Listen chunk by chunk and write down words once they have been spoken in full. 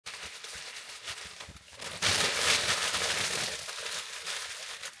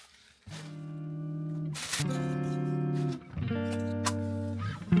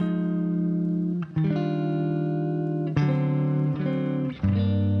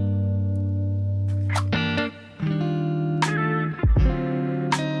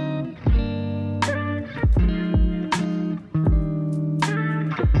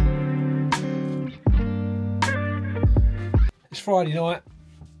Friday night.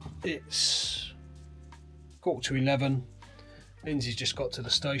 It's 11:15. Lindsay's just got to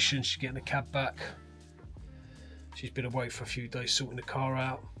the station. She's getting a cab back. She's been away for a few days sorting the car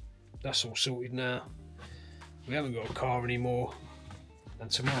out. That's all sorted now. We haven't got a car anymore.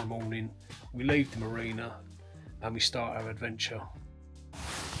 And tomorrow morning we leave the marina and we start our adventure.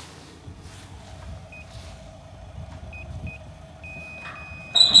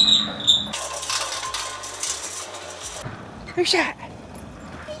 Who's that?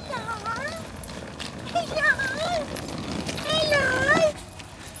 Hello. Hello. Hello.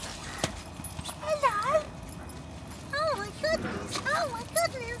 Hello. Oh my goodness. Oh my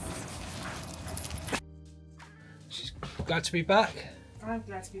goodness. She's glad to be back. I'm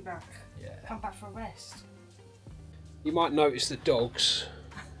glad to be back. Yeah. Come back for a rest. You might notice the dogs.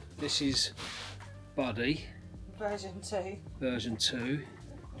 This is Buddy, Version 2. version 2,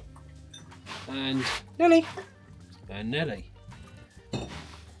 and Nelly. Nelly. Oh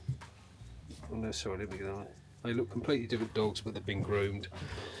no, sorry, let me get on. They look completely different dogs, but they've been groomed.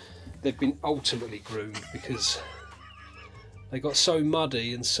 They've been ultimately groomed because they got so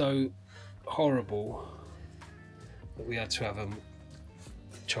muddy and so horrible that we had to have them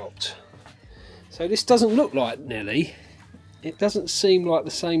chopped. So this doesn't look like Nelly. It doesn't seem like the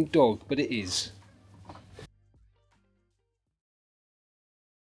same dog, but it is.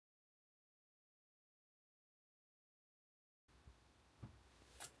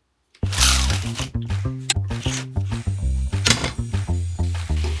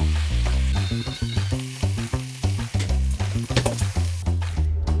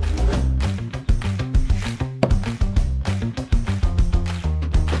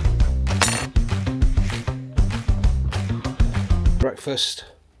 Breakfast.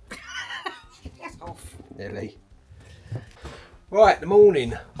 Off. Nelly. Right, the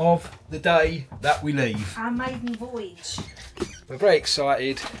morning of the day that we leave. Our maiden voyage. We're very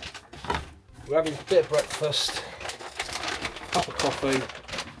excited. We're having a bit of breakfast, cup of coffee,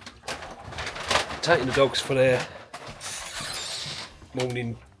 taking the dogs for their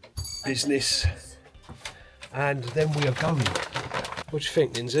morning business, and then we are going. What do you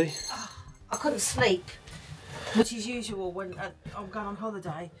think, Lindsay? I couldn't sleep, which is usual when I'm going on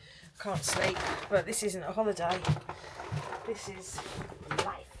holiday. I can't sleep, but this isn't a holiday. This is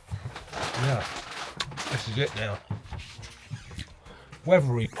life. Yeah, this is it now.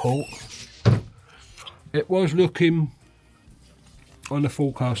 Weather report. It was looking on the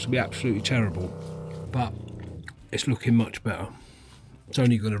forecast to be absolutely terrible, but it's looking much better. It's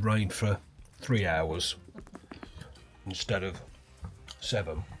only going to rain for 3 hours instead of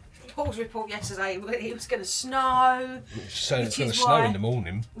 7. Paul's report yesterday, it was going to snow. It's going to snow in the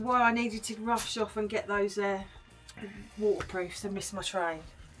morning. Why I needed to rush off and get those waterproofs and miss my train.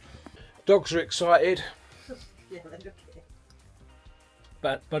 Dogs are excited. Yeah, they look at it.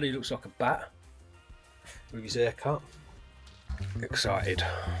 But Buddy looks like a bat with his haircut. Excited.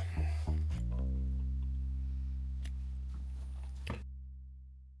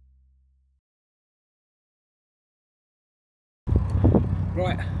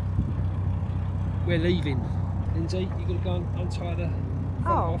 Right, we're leaving. Lindsay, you gonna go and untie the front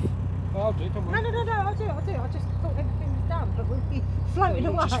off? Oh, I'll do it, don't worry. No, I'll do it. I just thought everything was done, but we'll be floating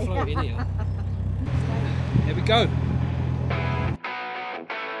We'll away. just float in here. Here we go.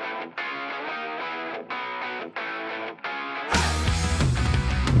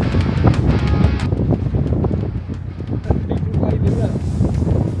 People waving there.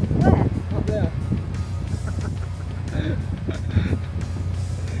 Where? Up there.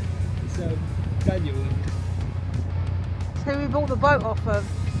 It's Daniel and Who we bought the boat off of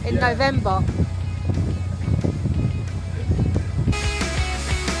in November.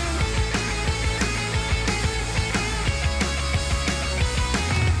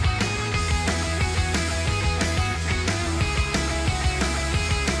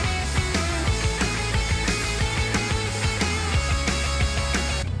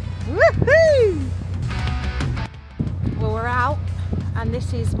 Woohoo! Well, we're out, and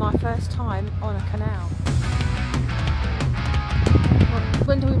this is my first time on a canal.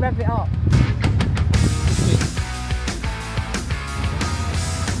 When do we rev it up?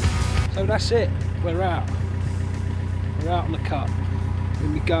 So that's it, we're out. We're out on the cut.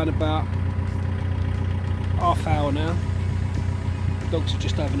 We'll be going about half hour now. The dogs are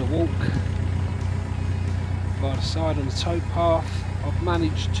just having a walk by the side on the towpath. I've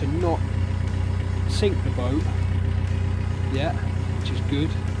managed to not sink the boat yet, which is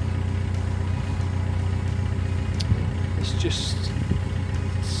good. It's just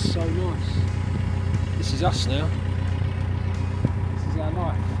so nice. This is us now. This is our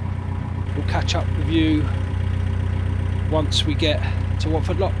life. We'll catch up with you once we get to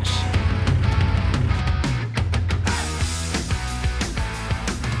Watford Locks.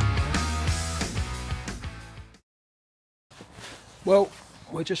 Well,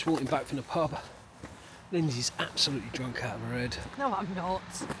 we're just walking back from the pub. Lindsay's absolutely drunk out of her head. No, I'm not.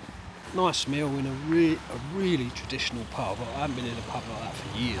 Nice meal in a really traditional pub. I haven't been in a pub like that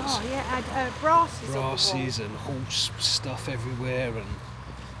for years. Oh yeah, had brasses. Brasses and horse stuff everywhere,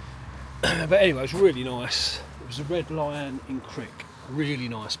 and but anyway, it was really nice. It was the Red Lion in Crick. Really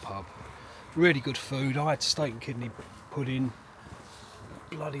nice pub. Really good food. I had steak and kidney pudding.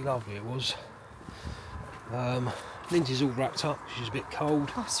 Bloody lovely it was. Lindsay's all wrapped up. She's a bit cold.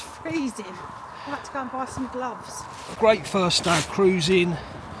 I was freezing. I had to go and buy some gloves. Great first day of cruising.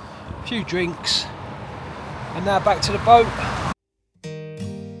 A few drinks, and now back to the boat.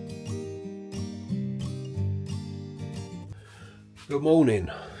 Good morning.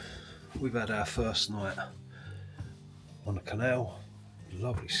 We've had our first night on the canal.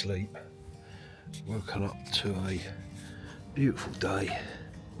 Lovely sleep. Woken up to a beautiful day.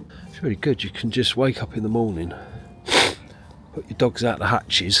 It's really good. You can just wake up in the morning, put your dogs out the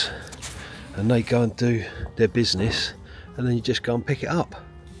hatches, and they go and do their business, and then you just go and pick it up.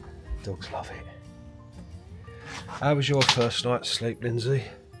 Dogs love it. How was your first night's sleep, Lindsay?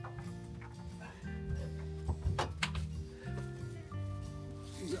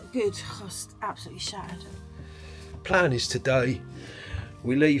 Good. I was absolutely shattered. Plan is today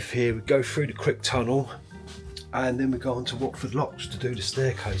we leave here, we go through the Crick Tunnel, and then we go on to Watford Locks to do the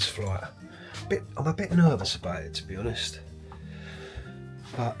staircase flight. I'm a bit nervous about it, to be honest,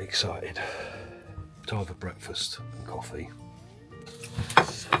 but excited. Time for breakfast and coffee.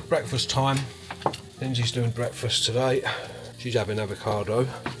 Breakfast time. Lindsay's doing breakfast today. She's having avocado.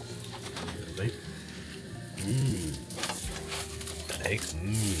 Egg.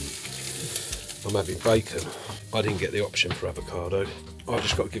 I'm having bacon. I didn't get the option for avocado. I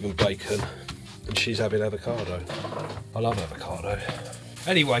just got given bacon, and she's having avocado. I love avocado.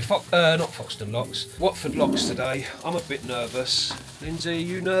 Anyway, not Foxton Locks, Watford Locks today. I'm a bit nervous. Lindsay, are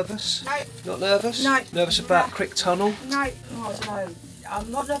you nervous? No. Not nervous? No. Nervous about Crick Tunnel? No. Oh, I don't know. I'm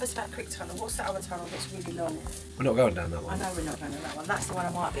not nervous about Crick Tunnel. What's that other tunnel that's really long? We're not going down that I one. know we're not going to that one. That's the one I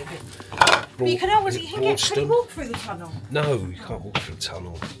might be a bit. But you can always can you walk through the tunnel. No, you can't walk through the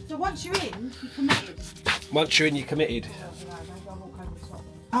tunnel. So once you're in, you're committed. Once you're in, you're committed.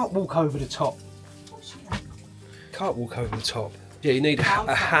 Can't walk over the top. Can't walk over the top. Yeah, you need a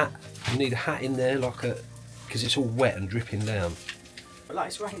hat. You need a hat in there, because it's all wet and dripping down. But like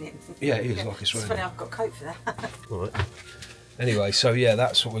it's raining. Yeah, it is like it's raining. It's funny, I've got a coat for that. Right. Anyway, so yeah,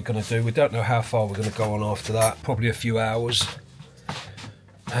 that's what we're going to do. We don't know how far we're going to go on after that. Probably a few hours.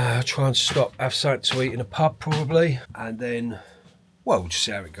 Try and stop, have something to eat in a pub probably, and then, well, we'll just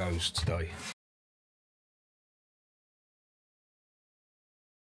see how it goes today.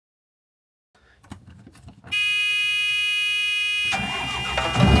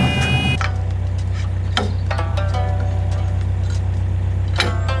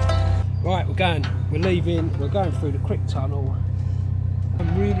 Right, we're leaving, we're going through the Crick Tunnel.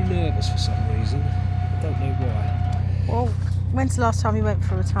 I'm really nervous for some reason, I don't know why. Well, when's the last time you went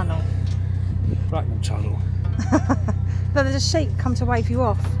through a tunnel? Blackwall Tunnel. No, there's a sheep come to wave you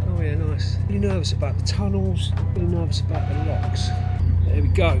off. Oh yeah, nice. Really nervous about the tunnels, really nervous about the locks. There we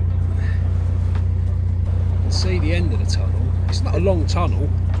go. You can see the end of the tunnel. It's not a long tunnel.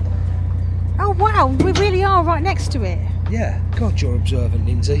 Oh wow, we really are right next to it. Yeah, God, you're observant,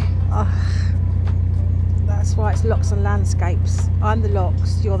 Lindsay. That's why it's locks and landscapes. I'm the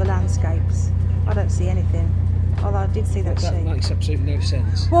locks, you're the landscapes. I don't see anything. Although I did see that sheep. That makes absolutely no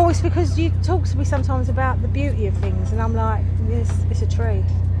sense. Well, it's because you talk to me sometimes about the beauty of things, and I'm like, it's a tree.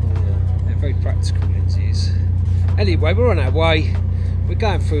 Yeah, they're very practical, Lindsay's. Anyway, we're on our way. We're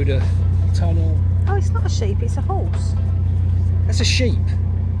going through the tunnel. Oh, it's not a sheep, it's a horse. That's a sheep.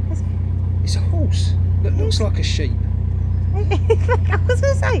 Is it? It's a horse that looks like a sheep. I was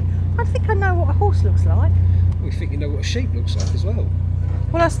going to say, I think I know what a horse looks like. We think you know what a sheep looks like as well.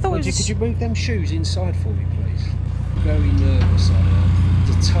 Well, I thought Could you move them shoes inside for me, please? Very nervous I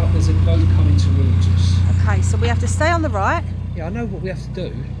am. There's a boat coming towards us. Okay, so we have to stay on the right. Yeah, I know what we have to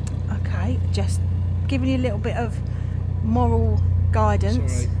do. Okay, just giving you a little bit of moral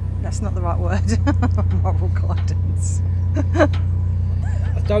guidance. Sorry. That's not the right word. Moral guidance.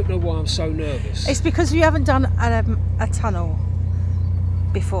 I don't know why I'm so nervous. It's because you haven't done a tunnel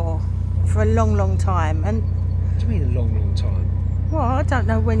before for a long, long time. And what do you mean a long, long time? well, I don't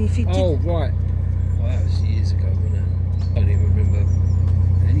know when if you did. Oh, right. Oh, that was years ago, wasn't it? I don't even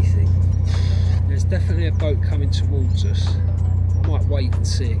remember anything. There's definitely a boat coming towards us. I might wait and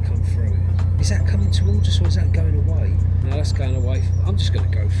see it come through. Is that coming towards us or is that going away? Now that's going away. I'm just going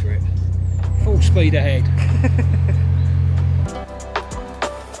to go for it. Full speed ahead.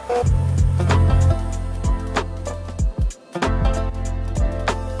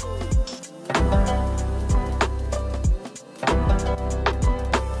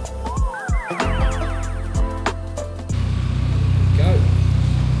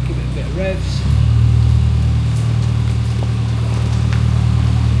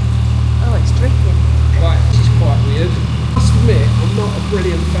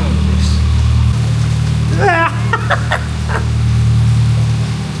 Brilliant fan of this.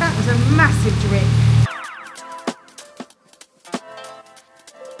 That was a massive drip.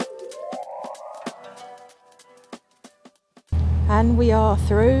 And we are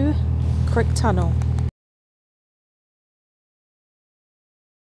through Crick Tunnel.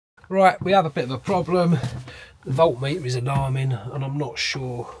 Right, we have a bit of a problem. The voltmeter is alarming and I'm not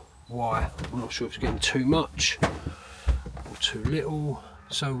sure why. I'm not sure if it's getting too much or too little.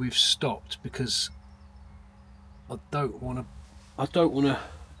 So we've stopped because I don't want to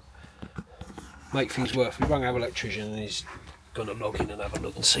make things worse. We rang our electrician and he's going to log in and have a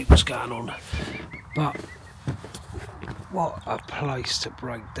look and see what's going on. But what a place to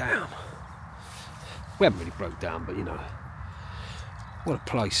break down. We haven't really broke down, but you know, what a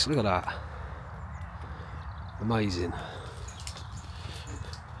place. Look at that. Amazing.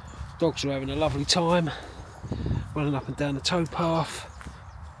 Dogs are having a lovely time, running up and down the towpath.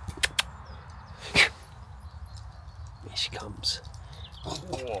 Here she comes.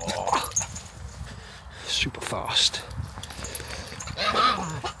 Whoa. Super fast.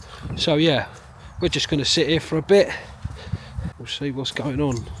 So yeah, we're just going to sit here for a bit. We'll see what's going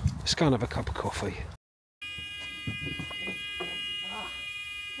on. Let's go and have a cup of coffee.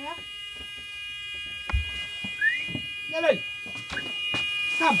 Yeah. Nelly,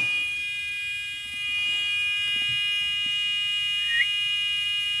 come.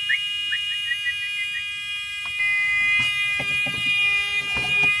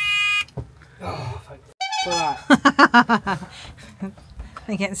 Oh, thank you for that.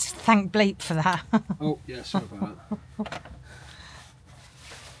 He gets thank bleep for that. Oh, yeah, sorry about that.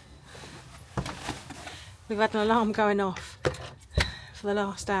 We've had an alarm going off for the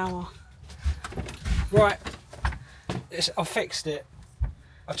last hour. Right, I fixed it.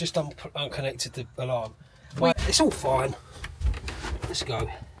 I've just unconnected the alarm. Right, it's all fine. Let's go.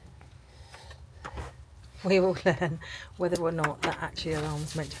 We will learn whether or not that actually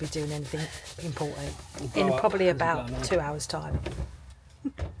alarm's meant to be doing anything important in probably about 2 hours' time.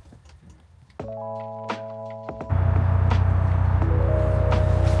 So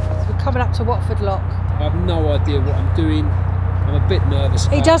we're coming up to Watford Lock. I have no idea what I'm doing. I'm a bit nervous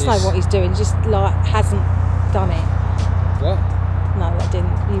about He does know this. what he's doing, just like hasn't done it. What? No, I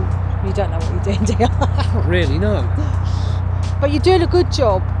didn't. You don't know what you're doing, do you? Not really, no. But you're doing a good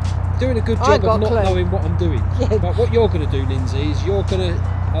job. Doing a good job of not knowing what I'm doing. Yeah. But what you're going to do, Lindsay, is you're going to,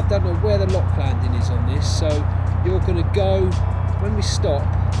 I don't know where the lock landing is on this, so you're going to go, when we stop,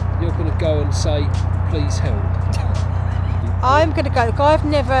 you're going to go and say, please help. I'm going to go. Look, I've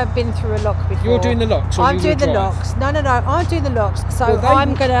never been through a lock before. You're doing the locks, or I'm you doing will the drive? locks. No, I'm doing the locks. So Well,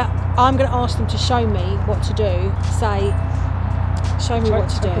 I'm gonna ask them to show me what to do. Say, show me what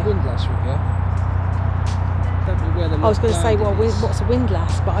to do. Take a windlass with you. Don't know where the I was going to say landing is. what's a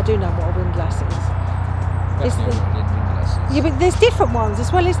windlass, but I do know what a windlass is. Don't know what a windlass is. Yeah, but there's different ones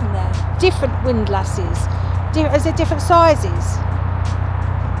as well, isn't there? Different windlasses. Is there different sizes?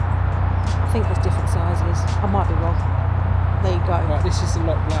 I think there's different sizes. I might be wrong. There you go. Right, this is the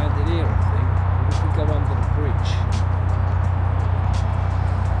lock landing here, I think. We can go under the bridge.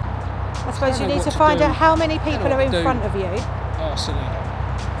 I suppose you know need what to to find do. out how many people know are what in to do. front of you. Ask an adult.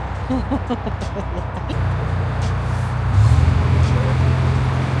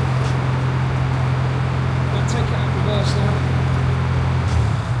 I'll take it out reverse now.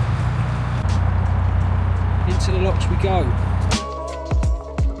 Into the locks we go.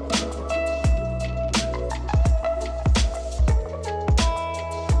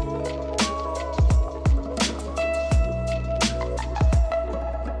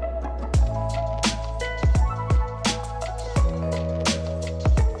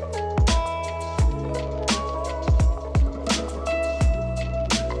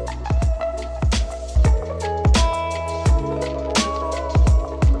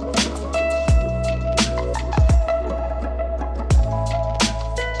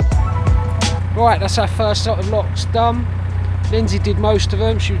 Right, that's our first set of locks done. Lindsay did most of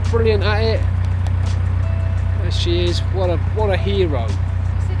them. She was brilliant at it. There she is. What a hero. He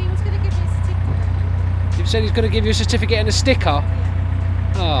said he was going to give me a certificate. You've said he's going to give you a certificate and a sticker.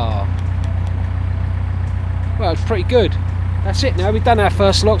 Ah. Well, it's pretty good. That's it now. We've done our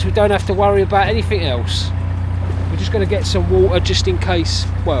first locks. We don't have to worry about anything else. We're just going to get some water just in case.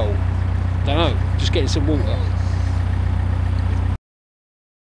 Well, don't know. Just getting some water.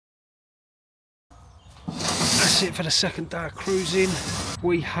 That's it for the second day of cruising.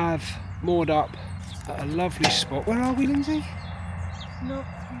 We have moored up at a lovely spot. Where are we, Lindsay?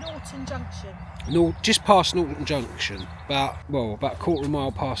 Norton Junction. No, just past Norton Junction. About a quarter of a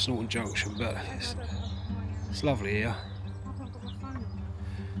mile past Norton Junction, but it's lovely here.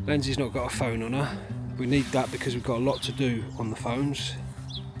 Lindsay's not got a phone on her. We need that because we've got a lot to do on the phones.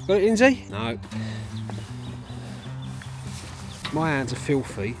 Got it, Lindsay? No. My hands are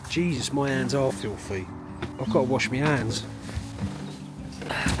filthy. Jesus, my hands are filthy. I've got to wash my hands.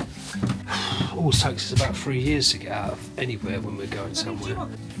 Always takes us about 3 years to get out of anywhere when we're going somewhere.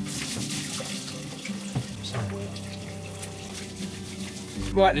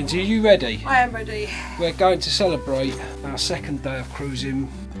 Right, Lindsay, are you ready? I am ready. We're going to celebrate our second day of cruising.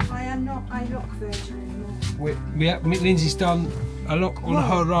 I am not a lock virgin anymore. Lindsay's done a lock on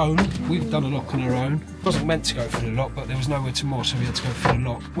her own. We've done a lock on our own. Wasn't meant to go for the lock, but there was nowhere to moor, so we had to go for the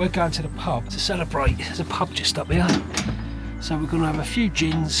lock. We're going to the pub to celebrate. There's a pub just up here, so we're going to have a few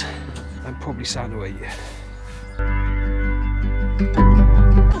gins and probably something to eat.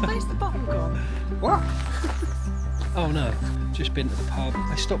 Where's the bottom gone? What? Oh no, just been to the pub.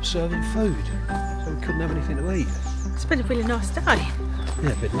 They stopped serving food, so we couldn't have anything to eat. It's been a really nice day.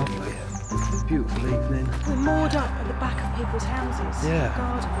 Yeah, been lovely. Beautiful evening. We're moored up at the back of people's houses. Yeah.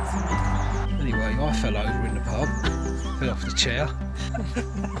 Gardens. Anyway, I fell over in the pub, fell off the chair.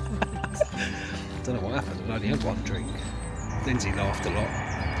 Don't know what happened, I only had one drink. Lindsay laughed a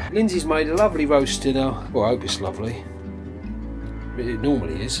lot. Lindsay's made a lovely roast dinner. Well, I hope it's lovely. It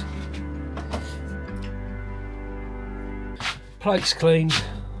normally is. Plates clean.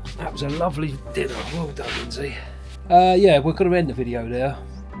 That was a lovely dinner. Well done, Lindsay. Yeah, we're going to end the video there.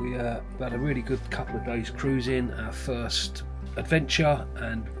 We had a really good couple of days cruising, our first adventure,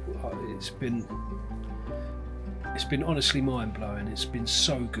 and it's been honestly mind-blowing. It's been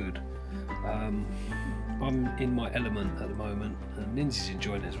so good. I'm in my element at the moment, and Lindsay's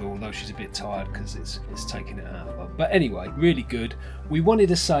enjoying it as well, although she's a bit tired because it's taking it out of her. But anyway, really good. We wanted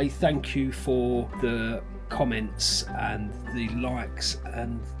to say thank you for the comments and the likes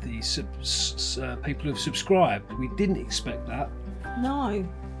and the people who've subscribed. We didn't expect that. No.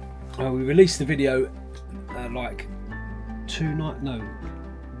 We released the video like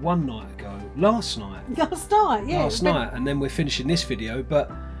one night ago. Last night, yeah. Last night, and then we're finishing this video, but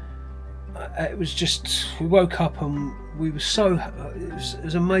it was just, we woke up and we were so, it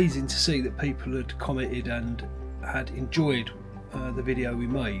was amazing to see that people had commented and had enjoyed the video we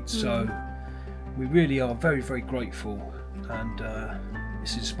made. So we really are very, very grateful, and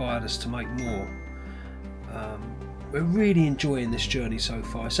it's inspired us to make more. We're really enjoying this journey so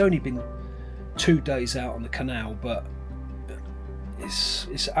far. It's only been 2 days out on the canal, but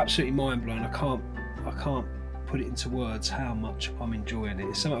it's absolutely mind-blowing. I can't put it into words how much I'm enjoying it.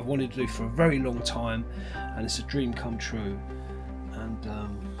 It's something I've wanted to do for a very long time, and it's a dream come true. And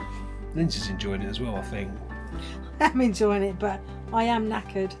Lindsay's enjoying it as well, I think. I'm enjoying it, but I am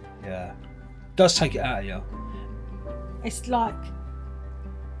knackered. Yeah, it does take it out of you. It's like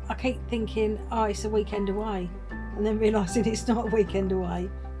I keep thinking, oh, it's a weekend away, and then realising it's not a weekend away.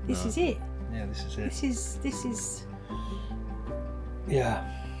 This is it. Yeah, this is it. This is yeah,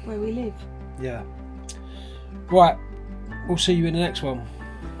 where we live. Yeah. Right, we'll see you in the next one.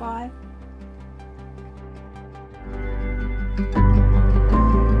 Bye.